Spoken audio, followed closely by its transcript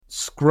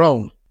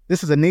grown.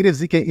 This is a native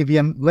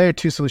ZK-EVM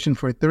Layer-2 solution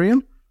for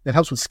Ethereum that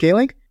helps with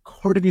scaling.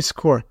 Quarterly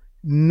score,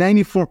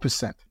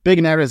 94%.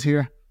 Big narratives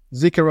here.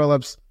 ZK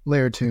rollups,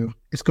 Layer-2.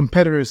 Its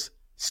competitors,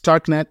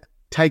 StarkNet,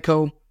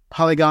 Taiko,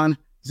 Polygon,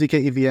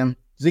 ZK-EVM,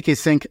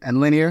 ZK-Sync, and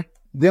Linea.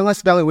 Their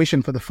last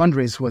valuation for the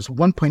fundraise was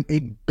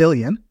 $1.8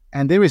 billion,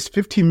 and they raised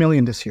 $15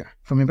 million this year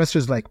from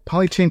investors like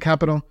Polychain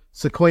Capital,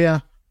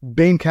 Sequoia,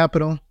 Bain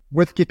Capital,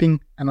 Worth Keeping,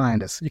 and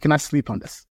Linea. You cannot sleep on this.